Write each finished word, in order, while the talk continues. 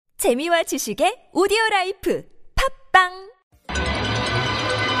재미와 지식의 오디오라이프 팝빵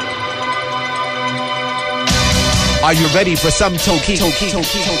Are you ready for some Tokic?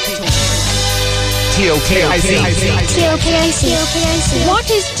 T-O-K-I-C. What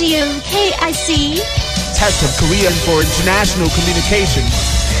is T-O-K-I-C? Test of Korean for international communication.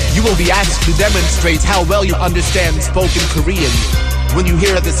 You will be asked to demonstrate how well you understand spoken Korean. When you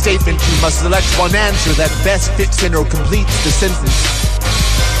hear the statement, you must select one answer that best fits in or completes the sentence.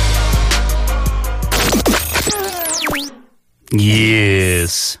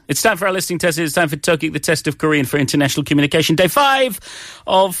 Yes. It's time for our listening test. It's time for Tokic, the test of Korean for international communication. Day 5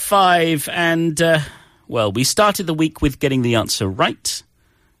 of 5. And, well, we started the week with getting the answer right.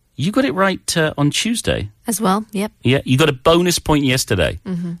 You got it right on Tuesday. As well, yep. Yeah, you got a bonus point yesterday.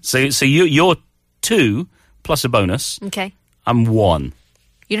 Mm-hmm. So you're 2 plus a bonus. Okay. I'm 1.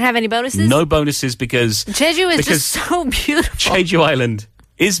 You don't have any bonuses? No bonuses because Jeju is just so beautiful. Jeju Island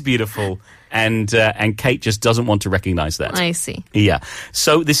is beautiful. And Kate just doesn't want to recognize that. I see. Yeah.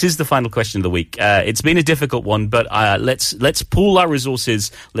 So this is the final question of the week. It's been a difficult one, but let's pool our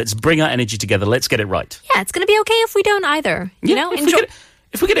resources. Let's bring our energy together. Let's get it right. Yeah, it's going to be okay if we don't either. You know,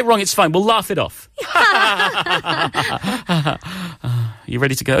 if we get it wrong, it's fine. We'll laugh it off. You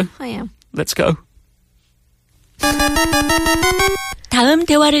ready to go? I am. Let's go. 다음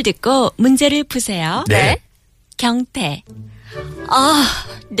대화를 듣고 문제를 푸세요. 네. 경태.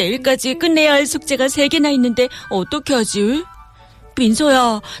 내일까지 끝내야 할 숙제가 3개나 있는데 어떻게 하지?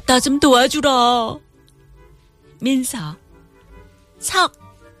 민서야, 나 좀 도와주라. 민서. 석,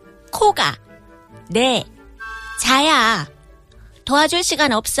 코가. 네, 자야. 도와줄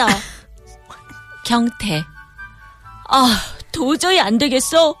시간 없어. 경태. 도저히 안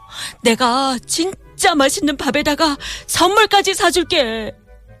되겠어. 내가 진짜 맛있는 밥에다가 선물까지 사줄게.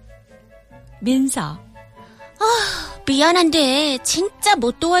 민서. 미안한데 진짜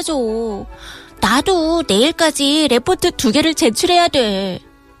못 도와줘. 나도 내일까지 레포트 2개를 제출해야 돼.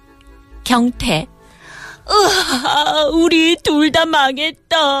 경태. 우리 둘 다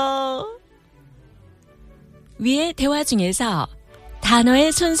망했다. 위의 대화 중에서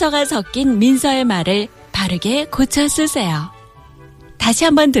단어의 순서가 섞인 민서의 말을 바르게 고쳐 쓰세요. 다시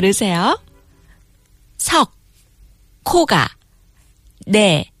한번 들으세요. 석, 코가,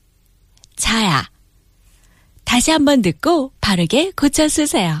 네, 자야. 다시 한번 듣고 바르게 고쳐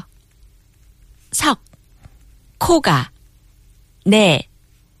쓰세요. 석, 코가, 네,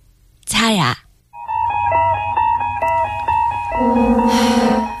 자야.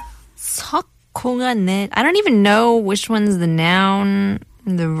 석, 코가, 네. I don't even know which one's the noun,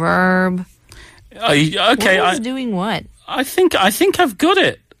 the verb. Okay. What is doing what? I think I've got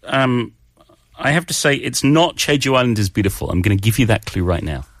it. I have to say it's not Jeju Island is beautiful. I'm going to give you that clue right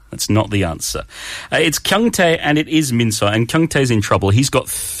now. That's not the answer. It's Kyungtae and it is Minso. And Kyungtae's in trouble. He's got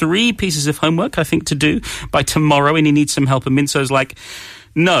 3 pieces of homework, I think, to do by tomorrow, and he needs some help. And Minso's like,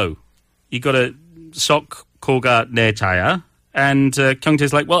 no, you got to sok koga ne chaya. And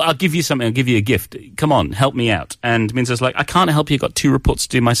Kyungtae's like, well, I'll give you something. I'll give you a gift. Come on, help me out. And Minso's like, I can't help you. I've got 2 reports to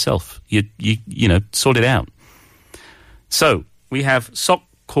do myself. You know, sort it out. So we have sok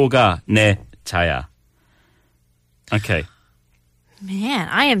koga ne chaya. Okay. Man,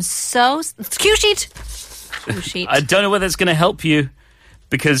 I am so... Cue sheet! Cue sheet. I don't know whether it's going to help you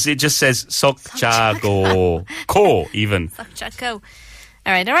because it just says 석자고 ko even. 석자고.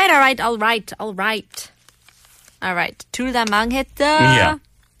 All right. I'll write. All right. 둘 다 망했다. Yeah.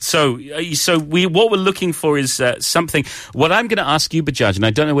 So what we're looking for is something. What I'm going to ask you, Bajaj, and I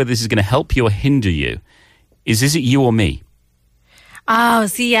don't know whether this is going to help you or hinder you, is it you or me? Oh,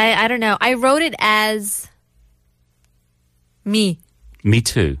 see, I don't know. I wrote it as me. Me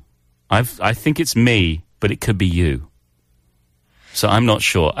too. I think it's me, but it could be you. So I'm not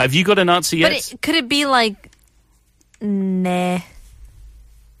sure. Have you got an answer yet? But could it be like, ne?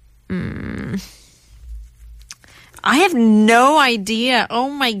 I have no idea. Oh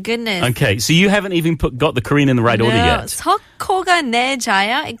my goodness. Okay, so you haven't even got the Korean in the right order yet. 석코가 내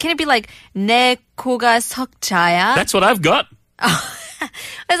자야? Can it be like 내 코가 석자야? That's what I've got.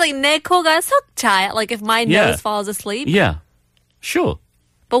 It's like 내 코가 석자야. Like if my nose falls asleep. Yeah, sure.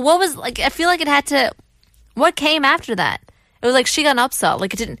 But what was like? I feel like it had to. What came after that? It was like 시간 없어.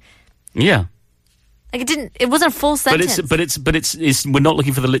 Like it didn't. Yeah. Like it didn't. It wasn't a full sentence. But it's. We're not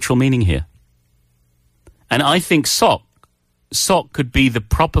looking for the literal meaning here. And I think sok could be the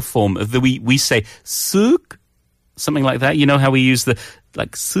proper form of the we say suk, something like that. You know how we use the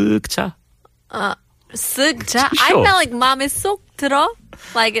like sukcha. Sukcha. Sure. I felt like 마음에 쏙 들어.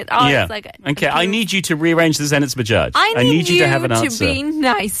 Like it. Oh, yeah. It's like okay. I need you to rearrange the sentence, Bajaj. I need you to have an answer. to be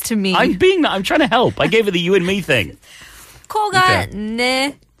nice to me. I'm trying to help. I gave her the you and me thing. 코가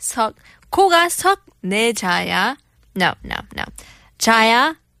내 석. 코가 석, 내 자야. No.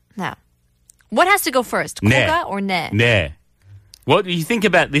 자야. No. What has to go first? 네. 코가 or 내? 네. What do you think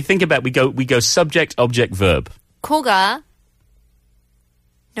about? We go subject, object, verb. 코가.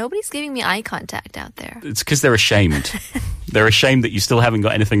 Nobody's giving me eye contact out there. It's because they're ashamed. They're ashamed that you still haven't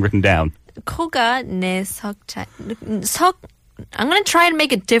got anything written down. 코가 내 석, 자. 석. I'm going to try and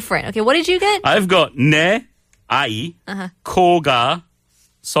make it different. Okay, what did you get? I've got 내 아이 코가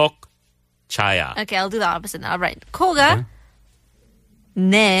석 자야. Okay, I'll do the opposite now. All right. 코가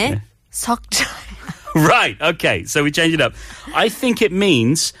내 석, 자야. Right, okay, so we change it up. I think it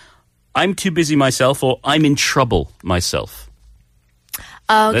means I'm too busy myself or I'm in trouble myself.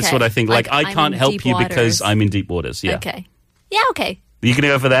 Okay. That's what I think. Like I I'm can't in help deep you waters. because I'm in deep waters. Yeah. Okay. Yeah, okay. You going to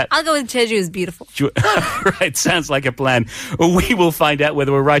go for that? I'll go with Jeju is beautiful. Right, sounds like a plan. We will find out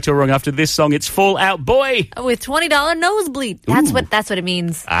whether we're right or wrong after this song. It's Fall Out Boy. With $20 nosebleed. That's what it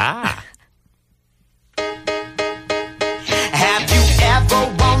means. Ah. Have you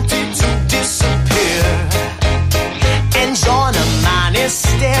ever wanted to disappear and join a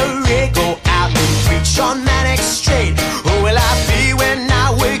monastery? Go out and preach on manic straight. Who will I be when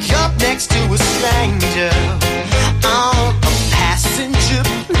I wake up next to a stranger on a passenger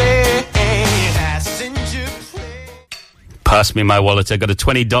plane? Pass me my wallet. I got a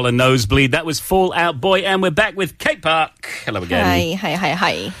 $20 nosebleed. That was Fall Out Boy, and we're back with Kate Park. Hello again.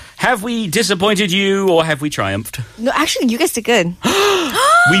 Hi. Have we disappointed you or have we triumphed? No, actually, you guys did good.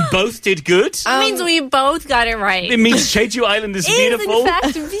 We both did good. It means we both got it right. It means Jeju Island is beautiful.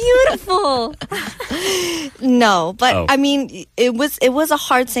 It's in fact beautiful. No, but Oh. I mean, it was a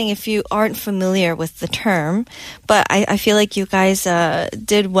hard thing if you aren't familiar with the term. But I feel like you guys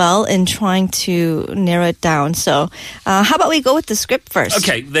did well in trying to narrow it down. So how about we go with the script first?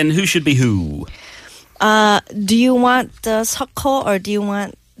 Okay, then who should be who? Do you want the 석호 or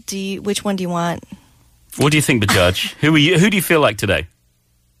which one do you want? What do you think, the judge? Who are you? Who do you feel like today?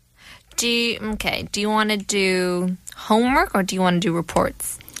 Do you want to do homework or do you want to do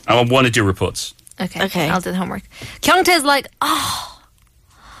reports? I want to do reports. Okay. I'll do the homework. 경태's like,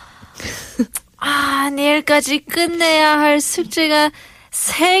 내일까지 끝내야 할 숙제가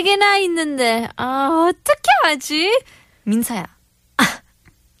 3개나 있는데, 어떻게 하지?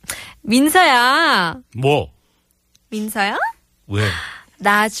 민서야. 뭐? 민서야? 왜?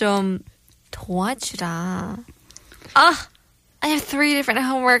 나 좀 도와주라. I have 3 different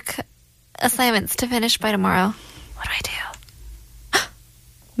homework assignments to finish by tomorrow. What do I do?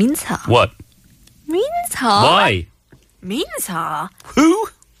 민서. What? 민서. Why? 민서. Who?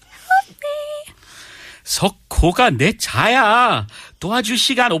 석호가 내 자야. 도와줄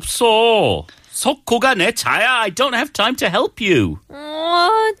시간 없어. 석호가 내 자야. I don't have time to help you.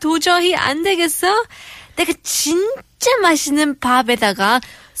 도저히 안 되겠어? 내가 진짜 맛있는 밥에다가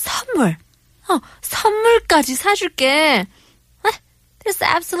선물까지 사줄게. There's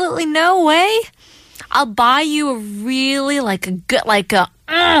absolutely no way. I'll buy you a really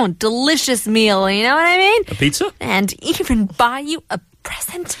delicious meal. You know what I mean? A pizza? And even buy you a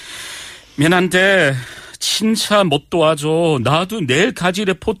present. 미안한데 진짜 못 도와줘. 나도 내일 가지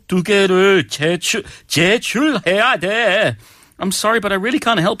레포트 2개를 제출해야 돼. I'm sorry, but I really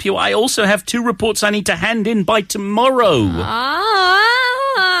can't help you. I also have 2 reports I need to hand in by tomorrow.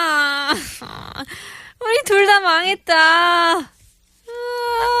 우리 둘 다 망했다.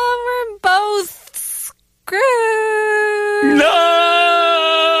 We're both screwed. No!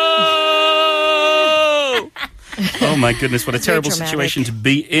 Oh my goodness, what a terrible dramatic. situation to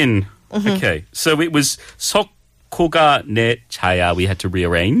be in. Okay, so it was 석호가 내 자야. We had to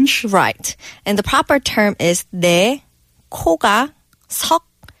rearrange. Right. And the proper term is 내 코가 석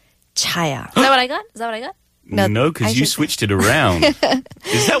자야. Is that what I got? No, No, because I you should- switched it around. Is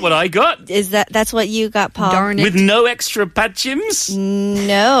that what I got? That's what you got, Paul? Darn it. With no extra patchims?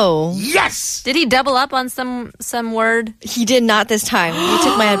 No. Yes! Did he double up on some word? He did not this time. You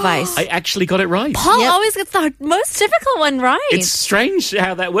took my advice. I actually got it right. Paul Yep. always gets the most difficult one right. It's strange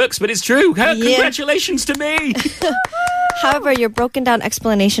how that works, but it's true. Congratulations to me. However, your broken down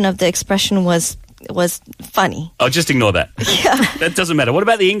explanation of the expression was funny. Oh, just ignore that. That doesn't matter. What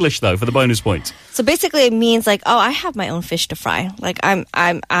about the English, though, for the bonus points? So basically it means like, oh, I have my own fish to fry. Like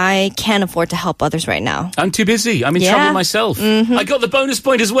I can't afford to help others right now. I'm too busy. I'm in Yeah. trouble myself. I got the bonus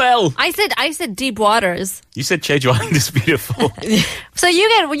point as well. I said deep waters. You said Jeju Island is beautiful. So you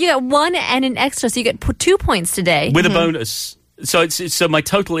get 1 and an extra. So you get 2 points today. With a bonus. So my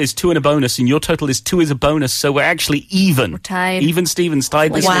total is 2 and a bonus, and your total is 2 as a bonus. So we're actually even. We're tied. Even Stevens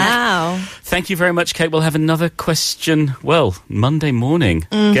tied this week. Wow. Thank you very much, Kate. We'll have another question, well, Monday morning.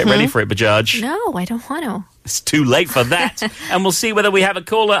 Get ready for it, Bajaj. No, I don't want to. It's too late for that. And we'll see whether we have a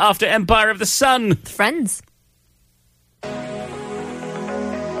caller after Empire of the Sun. Friends.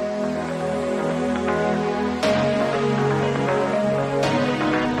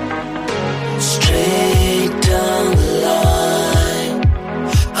 Straight down the line,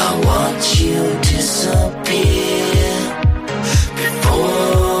 I watch you disappear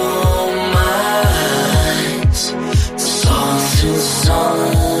before my eyes. Saw through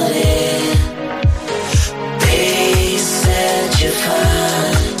sun.